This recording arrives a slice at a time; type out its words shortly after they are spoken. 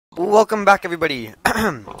Welcome back, everybody.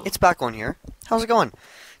 It's Backlone here. How's it going?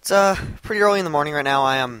 It's pretty early in the morning right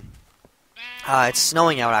now. It's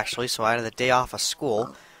snowing out actually, so I had the day off of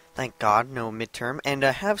school. Thank God, no midterm, and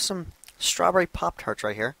I have some strawberry Pop-Tarts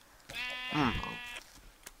right here.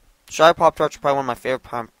 Strawberry Pop-Tarts are probably one of my favorite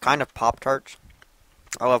kind of Pop-Tarts.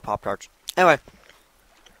 I love Pop-Tarts. Anyway,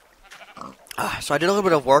 so I did a little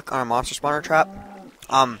bit of work on a monster spawner trap.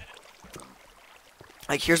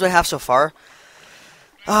 Here's what I have so far.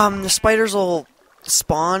 The spiders will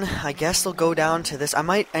spawn. I guess they'll go down to this. I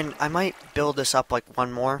might build this up like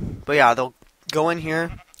one more. But yeah, they'll go in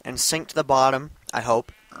here and sink to the bottom, I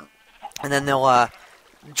hope. And then they'll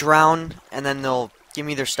drown, and then they'll give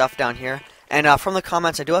me their stuff down here. And from the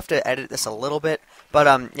comments, I do have to edit this a little bit. But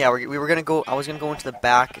yeah, we were gonna go. I was gonna go into the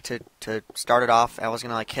back to start it off. I was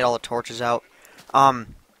gonna like hit all the torches out.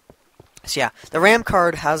 So yeah, the RAM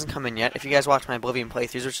card hasn't come in yet. If you guys watch my Oblivion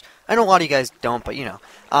playthroughs, which I know a lot of you guys don't, but you know,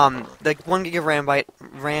 the 1 gig of RAM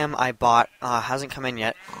I bought hasn't come in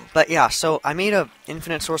yet. But yeah, so I made a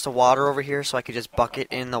infinite source of water over here, so I could just bucket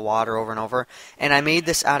in the water over and over. And I made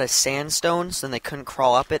this out of sandstone, so then they couldn't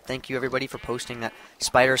crawl up it. Thank you everybody for posting that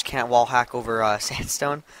spiders can't wall hack over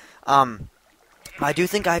sandstone. I do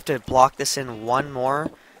think I have to block this in one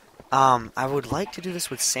more. I would like to do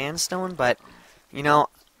this with sandstone, but you know.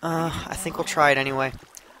 I think we'll try it anyway.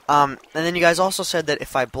 And then you guys also said that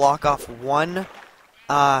if I block off one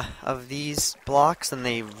of these blocks, then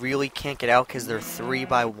they really can't get out because they're 3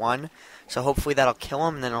 by 1. So hopefully that'll kill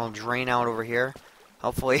them, and then it'll drain out over here.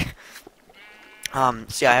 Hopefully. So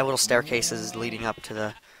yeah, I have little staircases leading up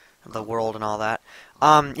to the world and all that.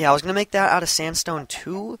 Yeah, I was gonna make that out of sandstone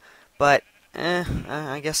too, but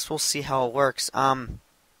I guess we'll see how it works.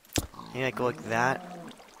 Maybe I go like that.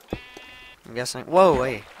 I'm guessing. Whoa,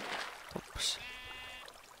 wait. Oops.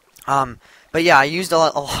 But yeah, I used a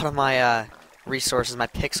lot of my resources. My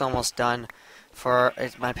pick's almost done for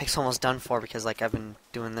because like I've been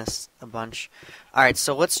doing this a bunch. All right,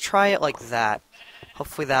 so let's try it like that.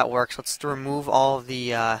 Hopefully that works. Let's remove all of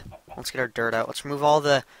the. Let's get our dirt out. Let's remove all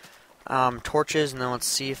the torches, and then let's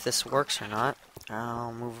see if this works or not.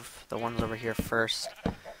 I'll move the ones over here first,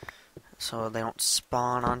 so they don't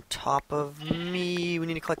spawn on top of me. We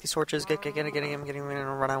need to collect these torches. Get him,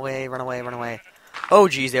 run away. Oh,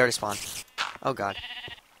 geez, they already spawned. Oh, God.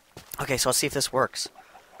 Okay, so let's see if this works.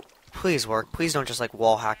 Please work. Please don't just, like,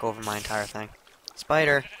 wall hack over my entire thing.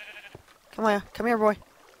 Spider. Come on. Come here, boy.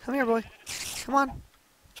 Come here, boy. Come on.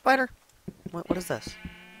 Spider. What is this?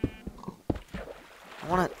 I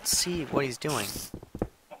want to see what he's doing.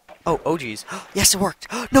 Oh, geez. Yes, it worked.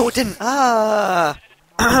 No, it didn't. Ah!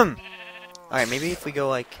 Alright, maybe if we go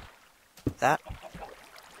like that,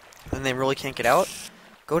 then they really can't get out.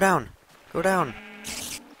 Go down. Go down.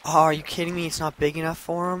 Oh, are you kidding me? It's not big enough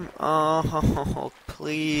for them? Oh,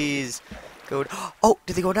 please. Go. Oh,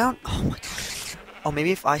 did they go down? Oh, my God. Oh,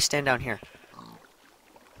 maybe if I stand down here.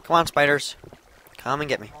 Come on, spiders. Come and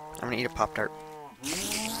get me. I'm going to eat a Pop-Tart.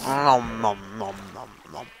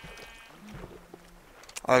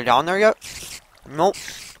 Are they down there yet? Nope.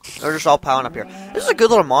 They're just all piling up here. This is a good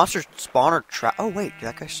little monster spawner trap. Oh, wait. Did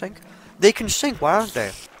that guy sink? They can sink. Why aren't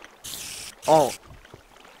they? Oh.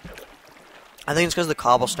 I think it's because of the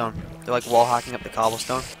cobblestone. They're like wall hacking up the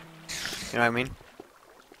cobblestone. You know what I mean?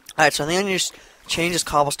 Alright, so I think I need to just change this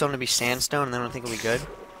cobblestone to be sandstone, and then I think it'll be good.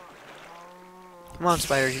 Come on,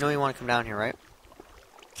 spiders. You know you want to come down here, right?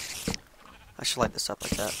 I should light this up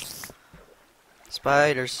like that.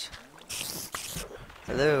 Spiders.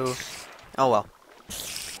 Hello. Oh, well.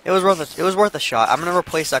 It was worth a shot. I'm gonna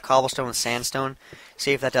replace that cobblestone with sandstone,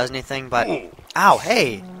 see if that does anything. But ow,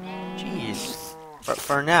 hey, jeez. But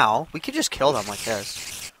for now, we could just kill them like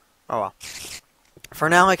this. Oh well. For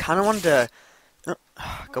now, I kind of wanted to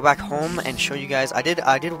go back home and show you guys. I did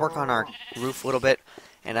work on our roof a little bit,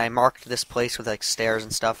 and I marked this place with like stairs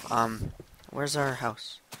and stuff. Where's our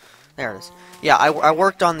house? There it is. Yeah, I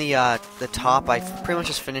worked on the top. I pretty much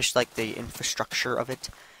just finished like the infrastructure of it.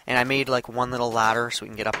 And I made like one little ladder so we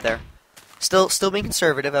can get up there. Still being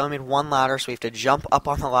conservative. I only made one ladder, so we have to jump up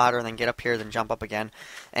on the ladder and then get up here, then jump up again.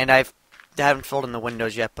 And I haven't filled in the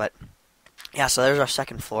windows yet, but yeah. So there's our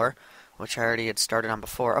second floor, which I already had started on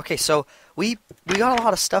before. Okay, so we got a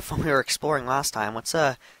lot of stuff when we were exploring last time. Let's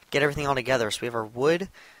get everything all together. So we have our wood,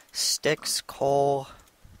 sticks, coal,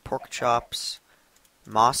 pork chops,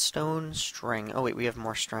 moss stone, string. Oh wait, we have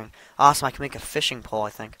more string. Awesome. I can make a fishing pole, I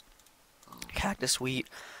think. Cactus wheat.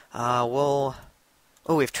 Oh,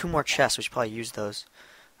 we have 2 more chests. We should probably use those.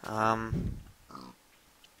 That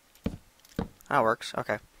works.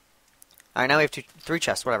 Okay. Alright, now we have 3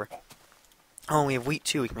 chests. Whatever. Oh, we have wheat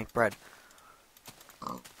too. We can make bread.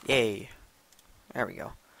 Yay. There we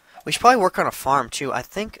go. We should probably work on a farm too. I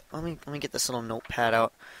think let me get this little notepad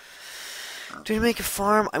out. Do we make a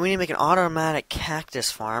farm? We need to make an automatic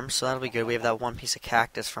cactus farm, so that'll be good. We have that one piece of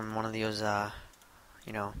cactus from one of those,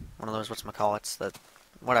 you know, one of those whatchamacallits, the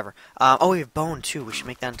whatever. Oh, we have bone too. We should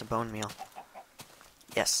make that into bone meal.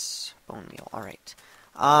 Yes, bone meal. All right.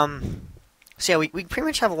 So yeah, we pretty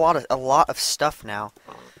much have a lot of stuff now.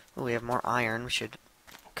 Ooh, we have more iron. We should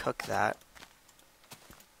cook that.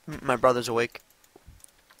 My brother's awake.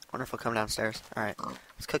 Wonder if he'll come downstairs. All right,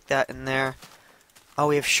 let's cook that in there. Oh,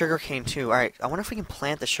 we have sugarcane too. All right, I wonder if we can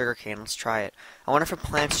plant the sugarcane. Let's try it. I wonder if it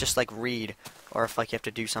plants just like reed, or if like you have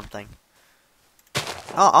to do something.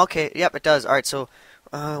 Oh, okay. Yep, it does. All right, so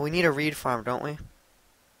we need a reed farm, don't we?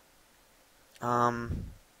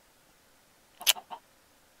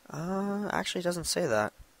 Actually, it doesn't say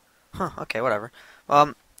that. Huh. Okay, whatever.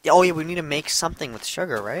 Oh yeah, we need to make something with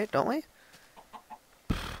sugar, right? Don't we?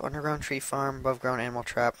 Underground tree farm, above ground animal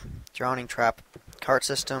trap, drowning trap, cart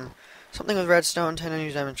system, something with redstone, 10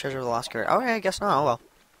 unused diamond treasure of the lost cart. Okay, I guess not. Oh well.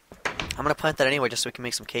 I'm gonna plant that anyway, just so we can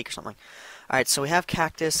make some cake or something. All right, so we have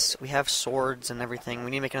cactus, we have swords and everything. We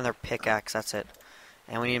need to make another pickaxe. That's it.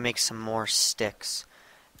 And we need to make some more sticks.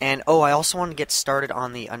 And oh, I also want to get started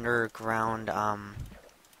on the underground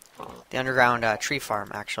tree farm.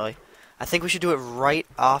 Actually, I think we should do it right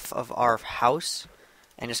off of our house,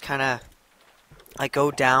 and just kind of like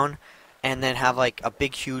go down, and then have like a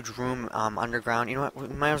big, huge room underground. You know what? We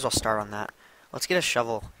might as well start on that. Let's get a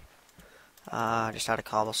shovel, just out of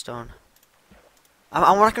cobblestone.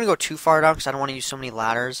 I'm not gonna go too far down because I don't want to use so many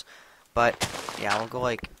ladders. But yeah, we'll go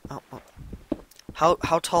like.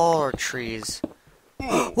 How tall are trees?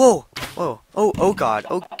 Whoa! Whoa! Oh God!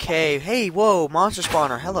 Okay. Hey! Whoa! Monster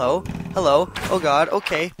spawner! Hello! Hello! Oh God!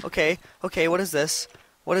 Okay! Okay! Okay! What is this?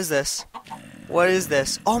 What is this? What is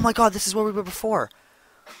this? Oh my God! This is where we were before.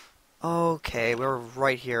 Okay, we're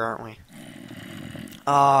right here, aren't we?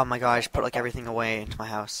 Oh my God! I just put like everything away into my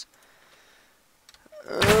house.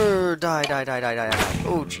 Die!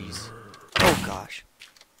 Oh jeez. Oh gosh.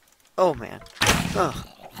 Oh man. Ugh.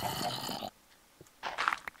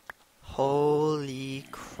 Holy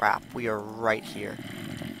crap, we are right here.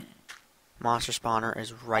 Monster spawner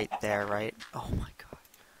is right there, right? Oh my God.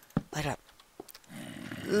 Light up.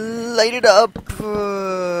 Light it up!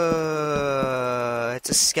 It's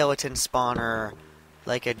a skeleton spawner.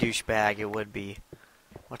 Like a douchebag it would be.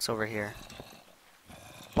 What's over here?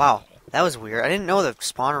 Wow, that was weird. I didn't know the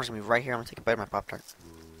spawner was going to be right here. I'm going to take a bite of my Pop-Tart.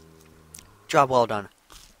 Job well done.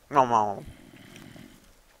 No.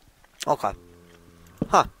 Okay.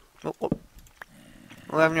 Huh. What do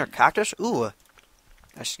we have near? Cactus? Ooh.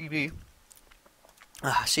 A CD.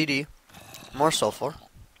 CD. More sulfur.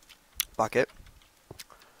 Bucket.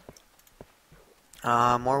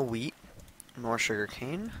 More wheat. More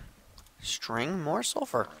sugarcane. String. More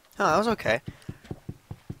sulfur. Oh, that was okay.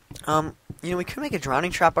 You know, we could make a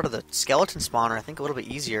drowning trap out of the skeleton spawner. I think a little bit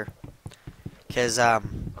easier. Because,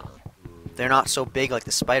 they're not so big like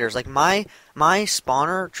the spiders. Like, my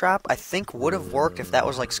spawner trap, I think, would have worked if that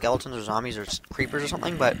was, like, skeletons or zombies or creepers or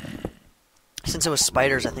something, but since it was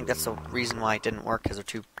spiders, I think that's the reason why it didn't work, because they're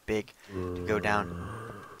too big to go down.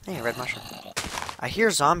 Hey, red mushroom. I hear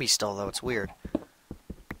zombies still, though. It's weird.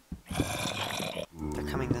 They're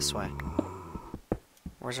coming this way.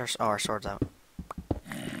 Where's our... Oh, our sword's out.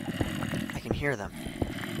 I can hear them.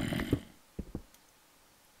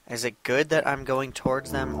 Is it good that I'm going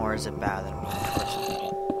towards them, or is it bad that I'm going towards them?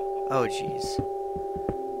 Oh, jeez.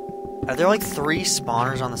 Are there like 3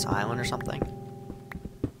 spawners on this island or something?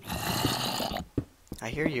 I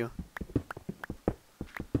hear you.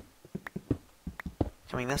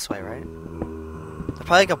 Coming this way, right? They're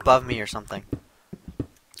probably like above me or something.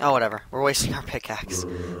 Oh, whatever. We're wasting our pickaxe.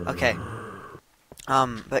 Okay.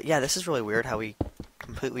 But yeah, this is really weird how we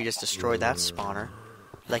completely just destroyed that spawner.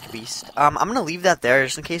 Like a beast. I'm gonna leave that there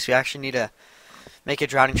just in case we actually need to make a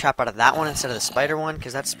drowning trap out of that one instead of the spider one,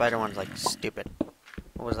 because that spider one's like stupid.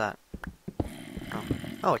 What was that?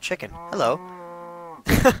 Oh, a chicken. Hello.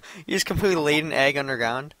 You just completely laid an egg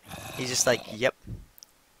underground. He's just like, yep.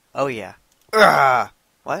 Oh yeah. Urgh!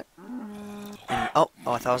 What? And, oh,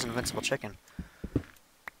 I thought it was an invincible chicken.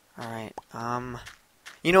 Alright,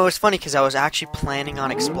 you know, it was funny because I was actually planning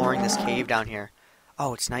on exploring this cave down here.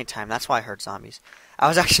 Oh, it's nighttime. That's why I heard zombies. I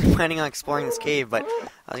was actually planning on exploring this cave, but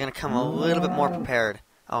I was going to come a little bit more prepared.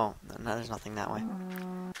 Oh, no, there's nothing that way.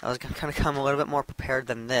 I was going to come a little bit more prepared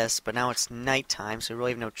than this, but now it's nighttime, so we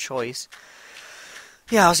really have no choice.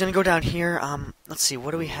 Yeah, I was going to go down here. Let's see,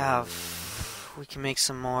 what do we have? We can make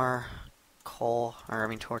some more coal, or I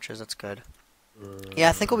mean torches, that's good. Yeah,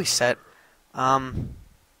 I think we'll be set.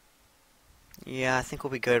 Yeah, I think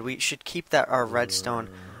we'll be good. We should keep that our redstone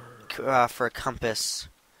for a compass.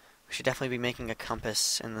 We should definitely be making a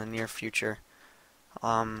compass in the near future.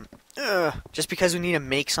 Just because we need to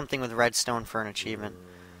make something with redstone for an achievement.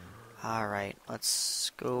 Alright,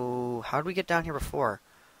 let's go... How did we get down here before?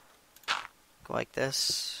 Go like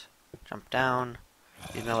this. Jump down.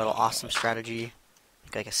 Use my little awesome strategy.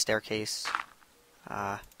 Make like a staircase.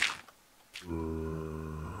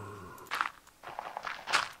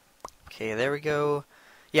 Okay, there we go.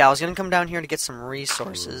 Yeah, I was gonna come down here to get some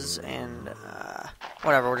resources, and,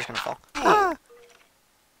 whatever, we're just gonna fall. Ah!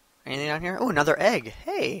 Anything down here? Oh, another egg!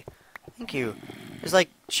 Hey! Thank you. There's, like,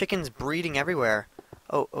 chickens breeding everywhere.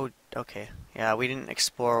 Oh, okay. Yeah, we didn't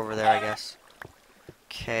explore over there, I guess.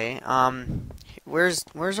 Okay, where's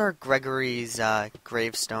our Gregory's,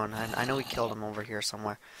 gravestone? I know we killed him over here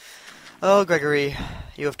somewhere. Oh, Gregory,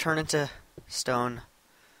 you have turned into stone.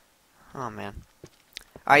 Oh, man.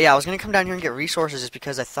 Alright, yeah, I was gonna come down here and get resources just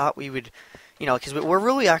because I thought we would, you know, because we're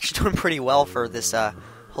really actually doing pretty well for this,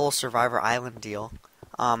 whole Survivor Island deal.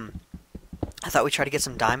 I thought we'd try to get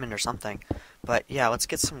some diamond or something. But, yeah, let's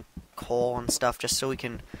get some coal and stuff just so we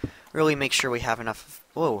can really make sure we have enough.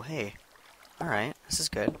 Whoa, hey. Alright, this is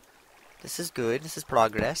good. This is good. This is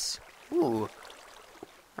progress. Ooh.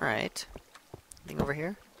 Alright. Anything over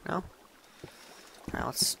here? No? Alright,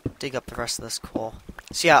 let's dig up the rest of this coal.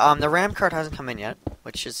 So, yeah, the ram cart hasn't come in yet,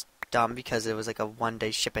 which is dumb because it was like a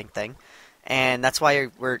one-day shipping thing. And that's why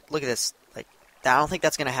we're... Look at this. Like, I don't think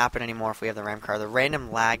that's going to happen anymore if we have the ram cart. The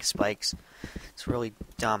random lag spikes. It's really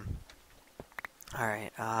dumb.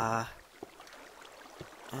 Alright,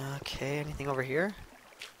 okay, anything over here?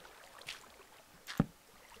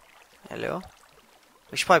 Hello?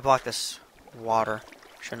 We should probably block this water,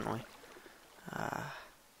 shouldn't we?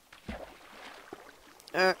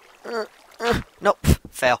 Nope,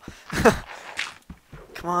 fail.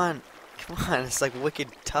 Come on, it's like wicked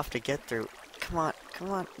tough to get through. Come on,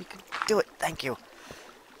 you can do it, thank you.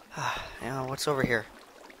 Now, what's over here?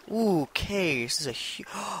 Ooh, okay, this is a huge...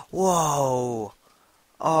 Whoa!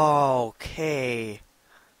 Okay.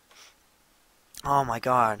 Oh my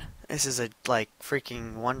god. This is a, like,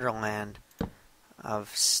 freaking wonderland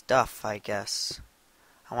of stuff, I guess.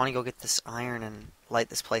 I want to go get this iron and light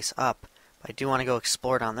this place up. But I do want to go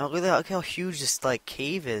explore down there. Look how huge this, like,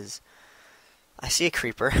 cave is. I see a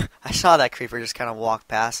creeper. I saw that creeper just kind of walk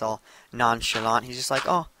past all nonchalant. He's just like,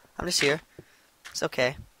 oh, I'm just here. It's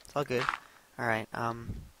okay. It's all good. Alright,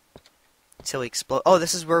 until we explode. Oh,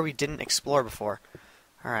 this is where we didn't explore before.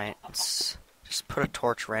 Alright, let's just put a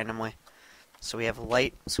torch randomly. So we have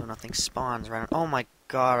light, so nothing spawns random. Oh my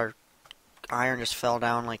god, our iron just fell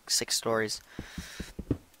down like 6 stories.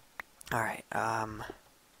 Alright, I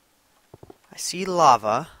see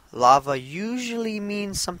lava. Lava usually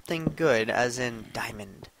means something good, as in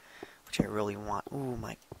diamond, which I really want. Oh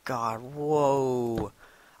my god, whoa.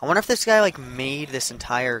 I wonder if this guy, like, made this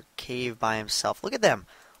entire cave by himself. Look at them.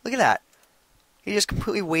 Look at that. He's just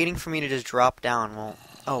completely waiting for me to just drop down. Well,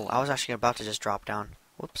 oh, I was actually about to just drop down.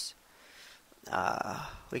 Whoops.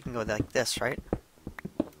 We can go like this, right?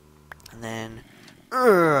 And then...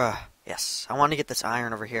 yes, I want to get this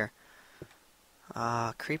iron over here.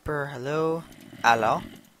 Creeper, hello? Hello?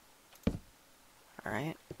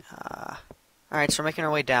 Alright. Alright, so we're making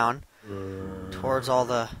our way down towards all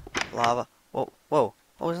the lava. Whoa, whoa,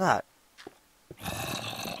 what was that?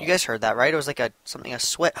 You guys heard that, right? It was like a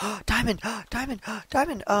sweat. Diamond! Diamond!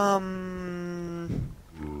 Diamond!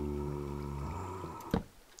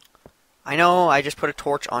 I know I just put a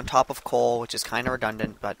torch on top of coal, which is kind of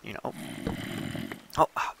redundant, but, you know. Oh,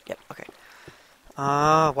 yep, okay.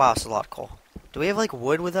 Wow, it's a lot of coal. Do we have, like,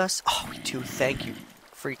 wood with us? Oh, we do, thank you.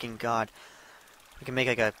 Freaking god. We can make,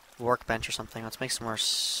 like, a workbench or something. Let's make some more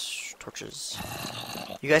torches.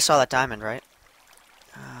 You guys saw that diamond, right?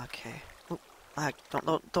 Okay. Ooh, lag.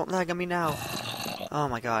 Don't lag on me now. Oh,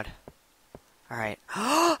 my god. Alright.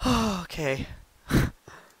 Okay.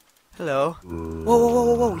 Hello. Whoa, whoa, whoa,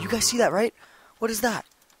 whoa, whoa. You guys see that, right? What is that?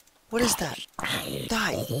 What is that?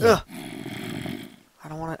 Die. Ugh. I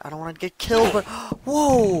don't want to get killed, but...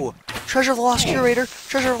 Whoa! Treasure of the Lost Curator!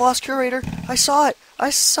 Treasure of the Lost Curator! I saw it! I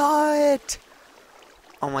saw it!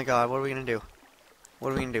 Oh my god, what are we gonna do? What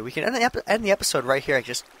are we gonna do? We can end the episode right here. I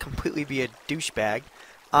just completely be a douchebag.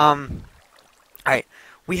 Alright.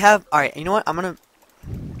 We have... Alright, you know what? I'm gonna...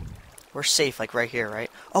 We're safe, like, right here, right?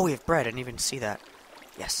 Oh, we have bread. I didn't even see that.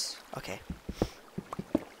 Yes. Okay.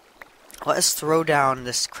 Let us throw down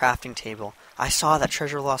this crafting table. I saw that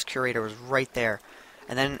Treasure of the Lost Curator was right there.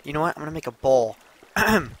 And then, you know what? I'm gonna make a bowl.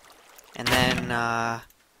 And then,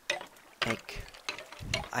 make...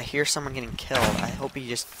 I hear someone getting killed. I hope he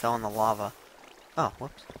just fell in the lava. Oh,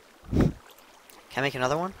 whoops. Can I make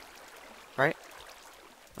another one? Right?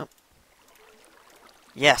 Oh,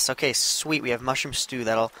 Yes, okay, sweet. We have mushroom stew.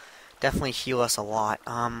 That'll definitely heal us a lot.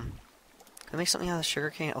 Can we make something out of the sugar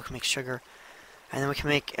cane? Oh, we can make sugar. And then we can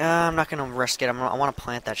make, I'm not going to risk it. I want to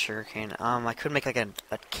plant that sugar cane. I could make like a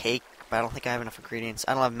cake, but I don't think I have enough ingredients.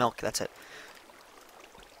 I don't have milk, that's it.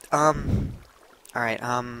 Alright,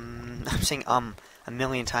 I'm saying a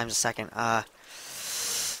million times a second. I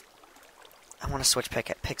want to switch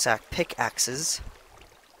pickaxes.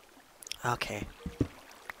 Okay.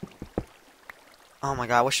 Oh my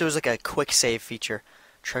god, I wish there was like a quick save feature.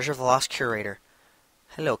 Treasure of the Lost Curator.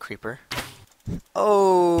 Hello, creeper.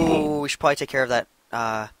 Oh, we should probably take care of that,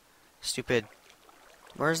 stupid...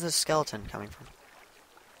 Where's the skeleton coming from?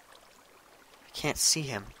 I can't see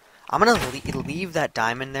him. I'm gonna leave that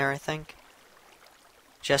diamond there, I think.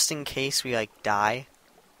 Just in case we, like, die.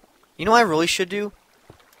 You know what I really should do?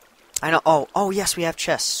 I know... Oh, yes, we have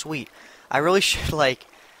chests. Sweet. I really should, like,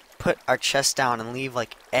 put our chest down and leave,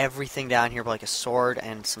 like, everything down here, but, like, a sword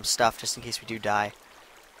and some stuff, just in case we do die.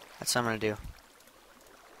 That's what I'm gonna do.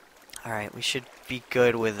 Alright, we should be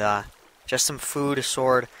good with, just some food, a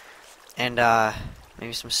sword, and,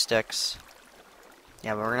 maybe some sticks.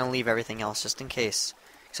 Yeah, but we're gonna leave everything else, just in case.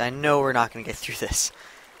 Because I know we're not gonna get through this.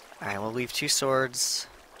 Alright, we'll leave 2 swords.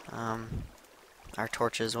 Our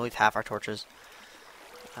torches, we'll leave half our torches.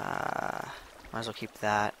 Might as well keep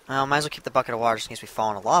that. Well, might as well keep the bucket of water just in case we fall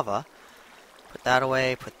into lava. Put that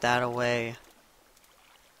away, put that away.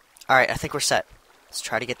 Alright, I think we're set. Let's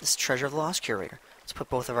try to get this Treasure of the Lost Curator. Let's put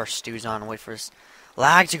both of our stews on and wait for this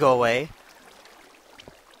lag to go away.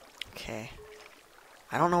 Okay.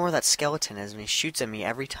 I don't know where that skeleton is, and he shoots at me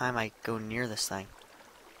every time I go near this thing.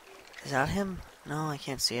 Is that him? No, I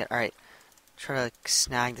can't see it. Alright. Try to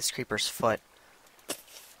snag this creeper's foot.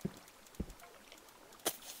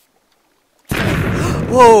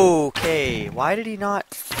 Whoa, okay. Why did he not...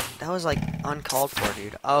 That was, like, uncalled for,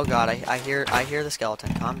 dude. Oh, God, I hear the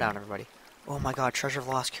skeleton. Calm down, everybody. Oh, my God, Treasure of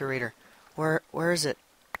the Lost Curator. Where is it?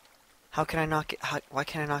 How can I not get... why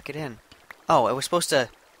can't I not get in? Oh, it was supposed to...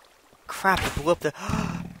 Crap, he blew up the...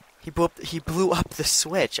 he blew up the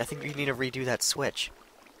switch. I think we need to redo that switch.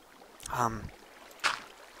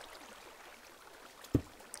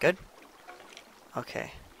 Good?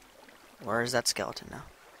 Okay. Where is that skeleton now?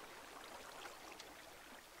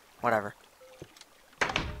 Whatever.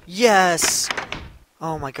 Yes!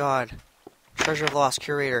 Oh my god. Treasure of the Lost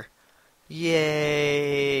Curator.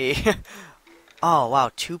 Yay! Oh,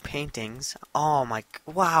 wow. 2 paintings. Oh my...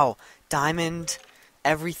 Wow. Diamond...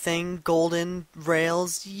 Everything, golden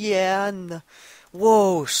rails, yeah, and the,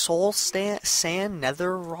 whoa, soul sand,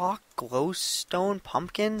 nether rock, glowstone,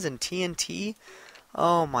 pumpkins, and TNT.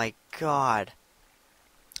 Oh my god.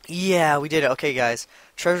 Yeah, we did it. Okay, guys.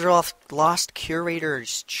 Treasure of Lost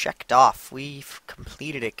Curators checked off. We've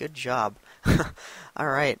completed it. Good job.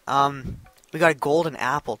 Alright, we got a golden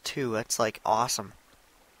apple, too. That's, like, awesome.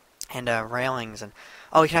 And, railings, and...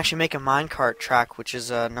 Oh, we can actually make a minecart track, which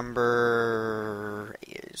is, number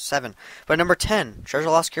 7. But number 10, Treasure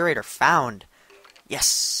Lost Curator, found.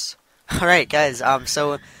 Yes! Alright, guys,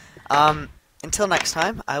 until next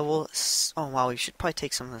time, I will... Oh, wow, we should probably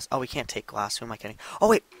take some of this... Oh, we can't take glass, who am I kidding? Oh,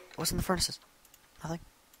 wait, what's in the furnaces? Nothing?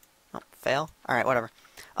 Oh, fail? Alright, whatever.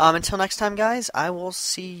 Until next time, guys, I will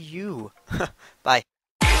see you. Bye.